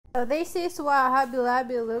So this is what Hobby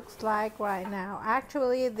Lobby looks like right now.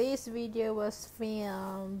 Actually, this video was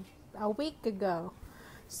filmed a week ago.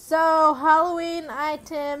 So Halloween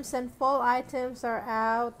items and fall items are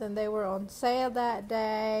out, and they were on sale that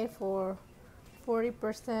day for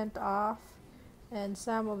 40% off, and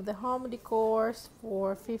some of the home decors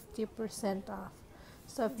for 50% off.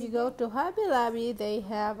 So if you go to Hobby Lobby, they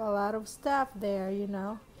have a lot of stuff there,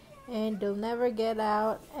 and you'll never get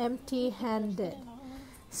out empty-handed.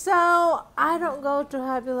 So I don't go to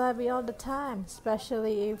Hobby Lobby all the time,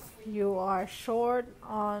 especially if you are short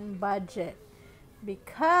on budget.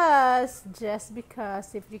 Just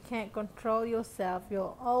because if you can't control yourself,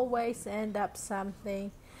 you'll always end up something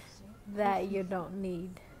that you don't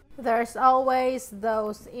need. There's always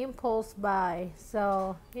those impulse buy.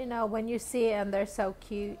 So, when you see it and they're so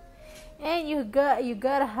cute and you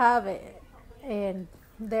gotta have it, and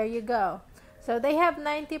there you go. So they have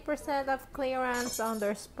 90% of clearance on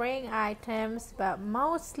their spring items, but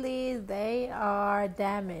mostly they are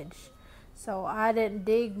damaged. So I didn't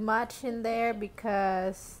dig much in there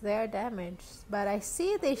because they're damaged. But I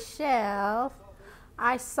see the shelf.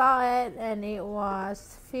 I saw it and it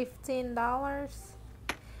was $15.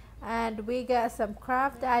 And we got some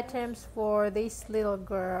craft items for this little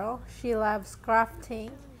girl. She loves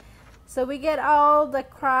crafting. So we get all the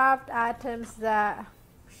craft items that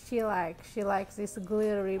she likes. She likes these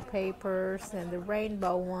glittery papers and the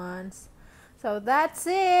rainbow ones. So that's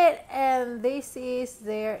it, and this is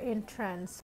their entrance.